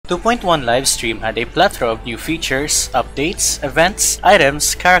2.1 Livestream had a plethora of new features, updates, events,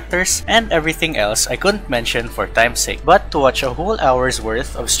 items, characters, and everything else I couldn't mention for time's sake. But to watch a whole hour's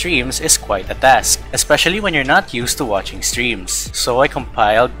worth of streams is quite a task, especially when you're not used to watching streams. So I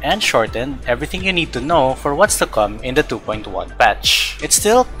compiled and shortened everything you need to know for what's to come in the 2.1 patch. It's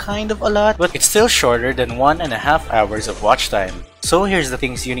still kind of a lot, but it's still shorter than 1.5 hours of watch time. So here's the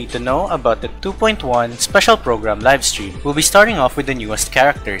things you need to know about the 2.1 special program livestream. We'll be starting off with the newest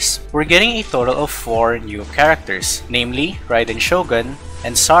characters. We're getting a total of 4 new characters, namely Raiden Shogun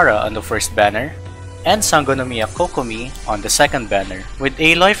and Sara on the first banner, and Sangonomiya Kokomi on the second banner, with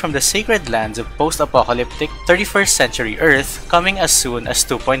Aloy from the sacred lands of post-apocalyptic 31st century Earth coming as soon as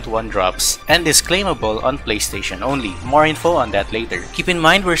 2.1 drops and is claimable on PlayStation only. More info on that later. Keep in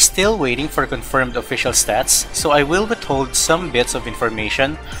mind we're still waiting for confirmed official stats, so I will withhold some bits of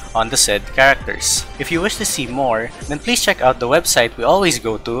information on the said characters. If you wish to see more, then please check out the website we always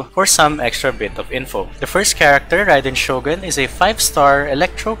go to for some extra bit of info. The first character, Raiden Shogun, is a 5-star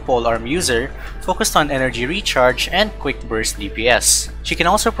Electro Polearm user focused on energy recharge and quick burst DPS. She can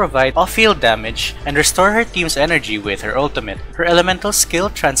also provide off-field damage and restore her team's energy with her ultimate. Her elemental skill,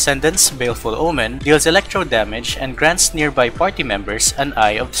 Transcendence Baleful Omen, deals electro damage and grants nearby party members an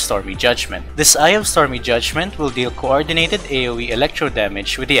Eye of Stormy Judgment. This Eye of Stormy Judgment will deal coordinated AoE electro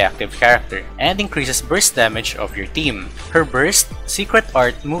damage with the active character and increases burst damage of your team. Her burst, Secret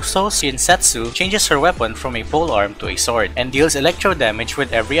Art Muso Shinsetsu, changes her weapon from a polearm to a sword and deals electro damage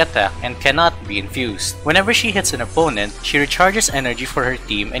with every attack and cannot be infused. Whenever she hits an opponent, she recharges energy for her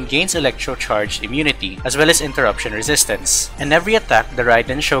team and gains electro-charged immunity, as well as interruption resistance. And every attack the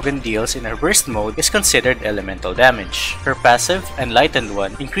Raiden Shogun deals in her burst mode is considered elemental damage. Her passive, Enlightened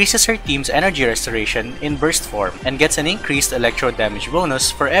One, increases her team's energy restoration in burst form and gets an increased electro damage bonus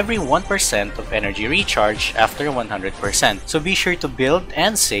for every 1% of energy recharge after 100%. So be sure to build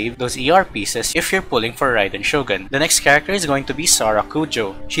and save those ER pieces if you're pulling for Raiden Shogun. The next character is going to be Sara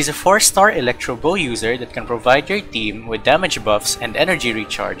Kujo. She's a 4-star Electro Bow user that can provide your team with damage buffs and energy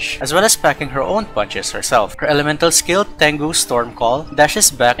recharge, as well as packing her own punches herself. Her elemental skill, Tengu Storm Call,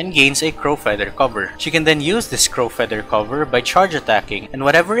 dashes back and gains a Crow Feather cover. She can then use this Crow Feather cover by charge attacking, and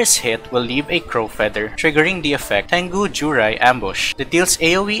whatever is hit will leave a Crow Feather, triggering the effect Tengu Jurai Ambush that deals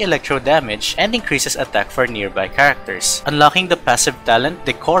AoE electro damage and increases attack for nearby characters. Unlocking the passive talent,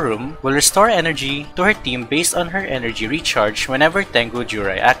 Decorum, will restore energy to her team based on her energy recharge whenever Tengu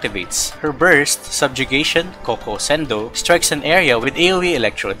Jurai activates. Her burst, Subjugation Koko Sendo, strikes an area with AoE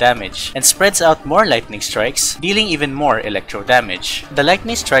electro damage and spreads out more lightning strikes, dealing even more electro damage. The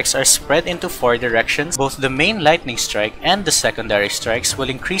lightning strikes are spread into 4 directions. Both the main lightning strike and the secondary strikes will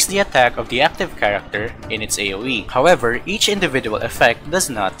increase the attack of the active character in its AoE. However, each individual effect does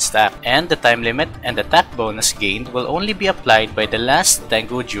not stack, and the time limit and attack bonus gained will only be applied by the last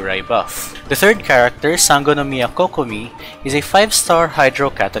Tengu Jurai buff. The third character, Sangonomiya Kokomi, is a 5-star Hydro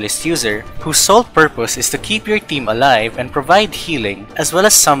Catalyst user whose sole purpose is to keep your team alive and provide healing, as well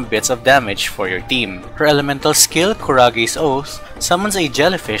as some bits of damage for your team. Her elemental skill, Kurage's Oath, summons a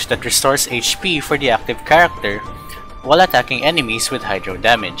jellyfish that restores HP for the active character while attacking enemies with hydro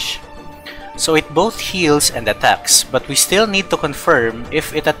damage. So it both heals and attacks, but we still need to confirm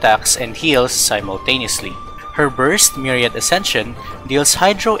if it attacks and heals simultaneously. Her burst, Myriad Ascension, deals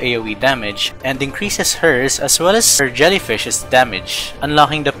Hydro AoE damage and increases hers as well as her jellyfish's damage.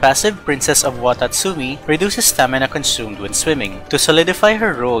 Unlocking the passive Princess of Watatsumi reduces stamina consumed when swimming. To solidify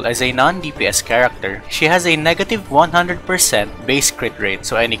her role as a non-DPS character, she has a negative 100% base crit rate,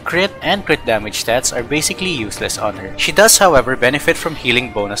 so any crit and crit damage stats are basically useless on her. She does, however, benefit from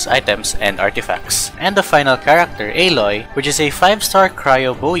healing bonus items and artifacts. And the final character, Aloy, which is a 5-star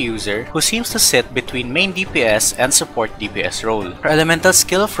Cryo Bow user who seems to sit between main DPS and support DPS role. Her elemental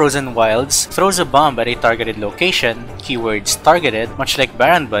skill, Frozen Wilds, throws a bomb at a targeted location, keywords targeted, much like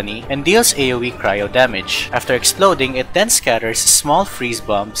Baron Bunny, and deals AoE cryo damage. After exploding, it then scatters small freeze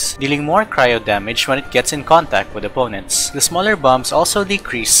bombs, dealing more cryo damage when it gets in contact with opponents. The smaller bombs also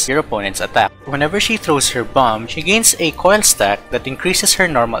decrease your opponent's attack. Whenever she throws her bomb, she gains a coil stack that increases her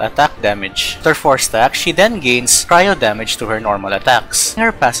normal attack damage. After 4 stacks, she then gains cryo damage to her normal attacks. In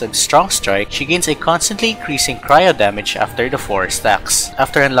her passive Strong Strike, she gains a constantly increasing cryo damage after the 4 stacks.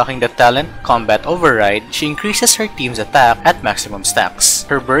 After unlocking the talent Combat Override, she increases her team's attack at maximum stacks.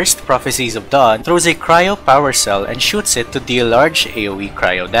 Her burst, Prophecies of Dawn, throws a cryo power cell and shoots it to deal large AoE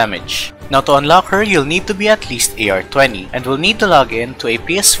cryo damage. Now to unlock her, you'll need to be at least AR20 and will need to log in to a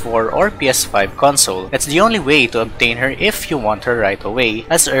PS4 or PS5 console. That's the only way to obtain her if you want her right away,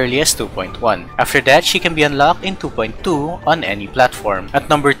 as early as 2.1. After that, she can be unlocked in 2.2 on any platform. At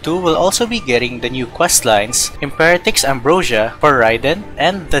number 2, we'll also be getting the new quest lines, Imperatrix Ambrosia for Raiden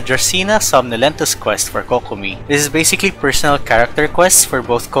and the Dracena Somnolentus quest for Kokomi. This is basically personal character quests for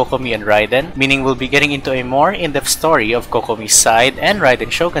both Kokomi and Raiden, meaning we'll be getting into a more in-depth story of Kokomi's side and Raiden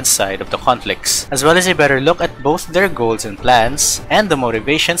Shogun's side of the conflicts, as well as a better look at both their goals and plans and the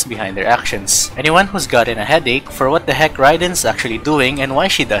motivations behind their actions. Anyone who's gotten a headache for what the heck Raiden's actually doing and why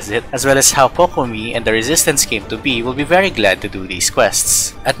she does it, as well as how Kokomi and the Resistance came to be, will be very glad to do these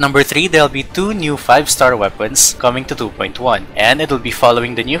quests. At number 3, there'll be 2 new 5-star weapons coming to 2.1, and it'll be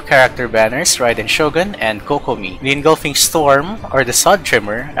following the new character banners Raiden Shogun and Kokomi. The Engulfing Storm, or the Sod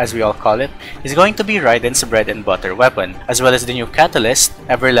Trimmer as we all call it, is going to be Raiden's bread and butter weapon, as well as the new Catalyst,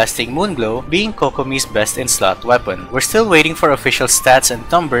 Everlasting Moonglow, being Kokomi's best in slot weapon. We're still waiting for official stats and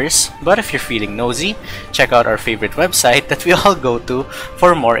numbers, but if you're feeling nosy, check out our favorite website that we all go to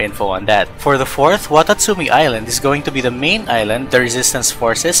for more info on that. For the 4th, Watatsumi Island is going to be the main island the resistance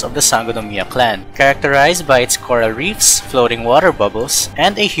forces of the Sangonomiya clan, characterized by its coral reefs, floating water bubbles,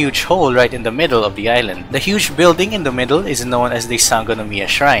 and a huge hole right in the middle of the island. The huge building in the middle is known as the Sangonomiya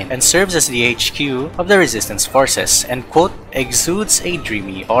Shrine and serves as the HQ of the resistance forces and, quote, exudes a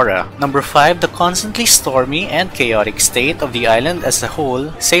dreamy aura. Number 5, the constantly stormy and chaotic state of the island as a whole,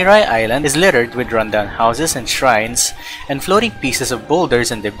 Seirai Island is littered with rundown houses and shrines and floating pieces of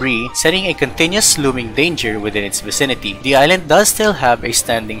boulders and debris, setting a continuous looming danger within its vicinity. The island does still have a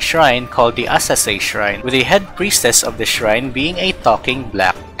standing shrine called the Asase Shrine, with a head priestess of the shrine being a talking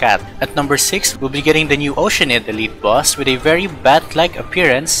black cat. At number 6, we'll be getting the new Oceanid Elite Boss with a very bat-like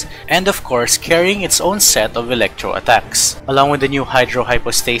appearance and of course carrying its own set of electro attacks, along with the new Hydro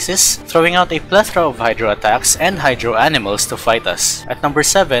Hypostasis, throwing out a plethora of Hydro attacks and Hydro animals to fight us. At number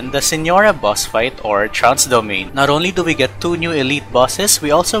 7, the Senora boss fight or Trance Domain. Not only do we get 2 new elite bosses, we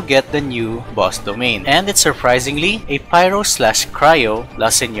also get the new boss domain, and it's surprisingly a Pyro/Cryo La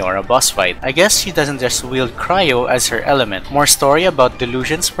Senora boss fight. I guess she doesn't just wield Cryo as her element. More story about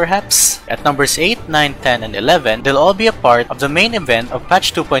delusions perhaps? At numbers 8, 9, 10, and 11, they'll all be a part of the main event of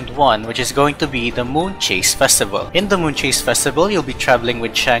patch 2.1, which is going to be the Moon Chase Festival. In the Moon Chase Festival, you'll be traveling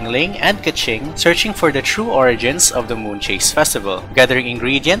with Changling and Kaching, searching for the true origins of the Moon Chase Festival. Gathering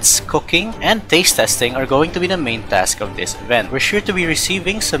ingredients, cooking, and taste testing are going to be the main task of this event. We're sure to be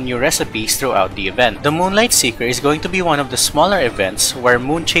receiving some new recipes throughout the event. The Moonlight Seeker is going to be one of the smaller events where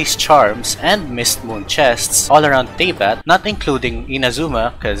Moon Chase charms and Mist Moon chests all around Teyvat, not including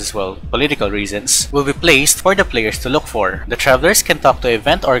Inazuma because, well, political reasons, will be placed for the players to look for. The travelers can talk to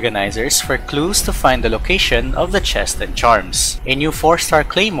event organizers for clues to find the location of the chest and charms. A new 4-star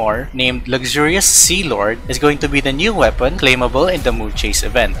Claymore named Luxurious Sea Lord is going to be the new weapon claimable in the Moon Chase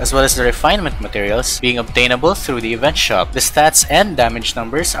event, as well as the refinement materials being obtainable through the event shop. The stats and damage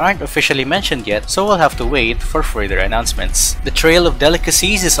numbers aren't officially mentioned yet, so we'll have to wait for further announcements. The Trail of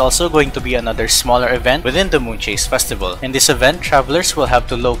Delicacies is also going to be another smaller event within the Moon Chase Festival. In this event, travelers will have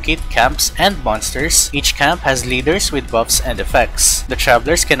to locate camps and monsters. Each camp has leaders with buffs and effects. The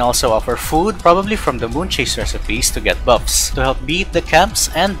travelers can also offer food, probably from the Moon Chase recipes, to get buffs, to help beat the camps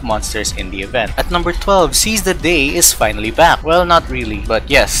and monsters in the event. At number 12, Seize the Day is finally back. Well, not really, but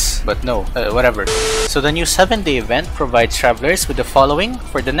yes, but no, whatever. So the new 7-day event provides travelers with the following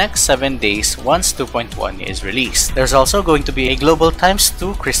for the next 7 days once 2.1 is released. There's also going to be a global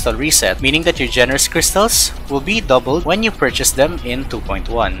 ×2 crystal reset, meaning that your generous crystals will be doubled when you purchase them in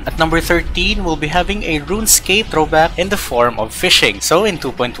 2.1. At number 13, we'll be having a RuneScape throwback in the form of fishing. So in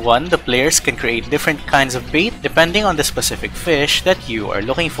 2.1, the players can create different kinds of bait depending on the specific fish that you are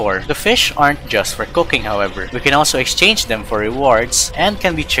looking for. The fish aren't just for cooking, however. We can also exchange them for rewards and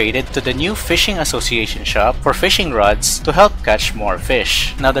can be traded to the new Fishing Association shop for fishing rods to help catch more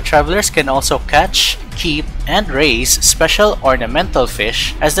fish. Now the travelers can also catch, keep, and raise special ornamental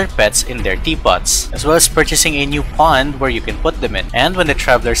fish as their pets in their teapots, as well as purchasing a new pond where you can put them in. And when the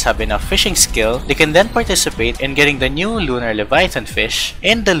travelers have enough fishing skill, they can then participate in getting the new Lunar Leviathan fish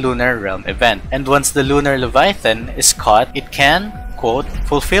in the Lunar Realm event. And once the Lunar Leviathan is caught, it can, quote,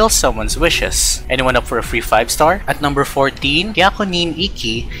 fulfill someone's wishes. Anyone up for a free 5-star? At number 14, Hyakunin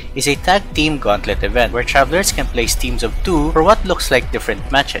Iki is a tag team gauntlet event where travelers can place teams of 2 for what looks like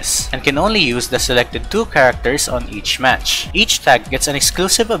different matches and can only use the selected 2 characters on each match. Each tag gets an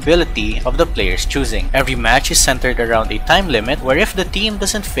exclusive ability of the player's choosing. Every match is centered around a time limit where if the team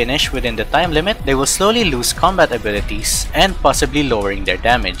doesn't finish within the time limit, they will slowly lose combat abilities and possibly lowering their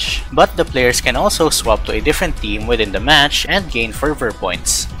damage. But the players can also swap to a different team within the match and gain for fervor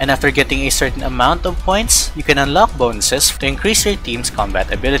points. And after getting a certain amount of points, you can unlock bonuses to increase your team's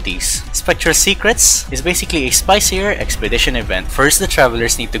combat abilities. Spectral Secrets is basically a spicier expedition event. First, the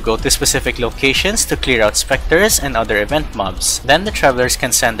travelers need to go to specific locations to clear out specters and other event mobs. Then the travelers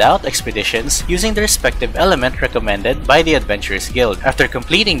can send out expeditions using the respective element recommended by the Adventurers Guild. After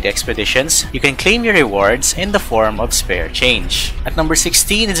completing the expeditions, you can claim your rewards in the form of spare change. At number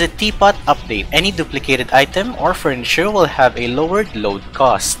 16 is a teapot update. Any duplicated item or furniture will have a lowered load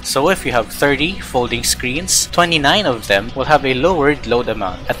cost. So if you have 30 folding screens, 29 of them will have a lowered load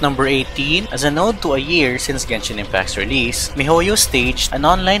amount. At number 18, as a nod to a year since Genshin Impact's release, Mihoyo staged an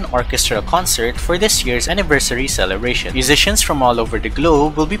online orchestral concert for this year's anniversary celebration. Musicians from all over the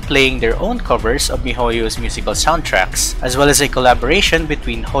globe will be playing their own covers of Mihoyo's musical soundtracks, as well as a collaboration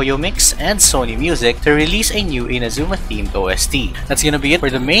between HoYoMix and Sony Music to release a new Inazuma-themed OST. That's gonna be it for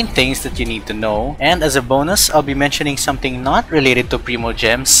the main things that you need to know, and as a bonus, I'll be mentioning something not related to Primo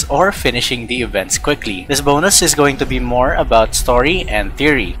Gems or finishing the events quickly. This bonus is going to be more about story and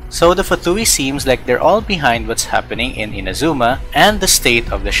theory. So the Fatui seems like they're all behind what's happening in Inazuma and the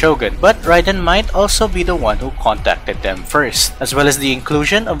state of the Shogun, but Raiden might also be the one who contacted them first, as well as the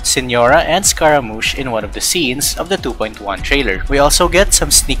inclusion of Signora and Scaramouche in one of the scenes of the 2.1 trailer. We also get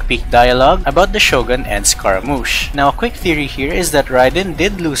some sneak peek dialogue about the Shogun and Scaramouche. Now a quick theory here is that Raiden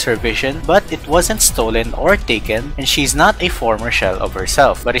did lose her vision, but it wasn't stolen or taken, and she's not a former shell of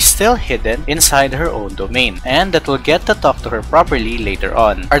herself, but is still hidden inside her own domain, and that we'll get to talk to her properly later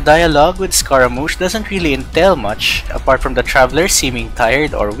on. Our dialogue with Scaramouche doesn't really entail much, apart from the traveler seeming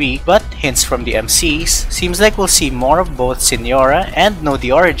tired or weak, but hints from the MCs seems like we'll see more of both Signora and know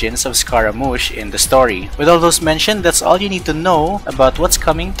the origins of Scaramouche in the story. With all those mentioned, that's all you need to know about what's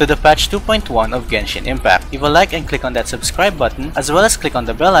coming to the patch 2.1 of Genshin Impact. Leave a like and click on that subscribe button, as well as click on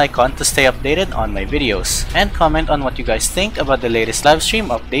the bell icon to stay updated on my videos. And comment on what you guys think about the latest livestream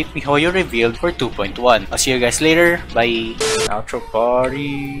update Mihoyo revealed for 2.1. I'll see you guys later. Bye! Outro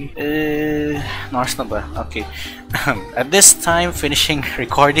party... Nars na ba? Okay. At this time, finishing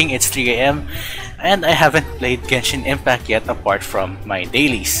recording, it's 3 AM, and I haven't played Genshin Impact yet apart from my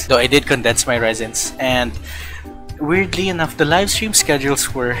dailies. Though I did condense my resins, and weirdly enough, the live stream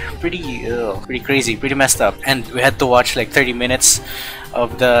schedules were pretty crazy, pretty messed up, and we had to watch like 30 minutes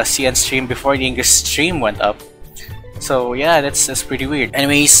of the CN stream before the English stream went up. So yeah, that's pretty weird.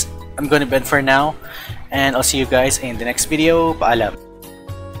 Anyways, I'm gonna bed for now, and I'll see you guys in the next video. Paalam!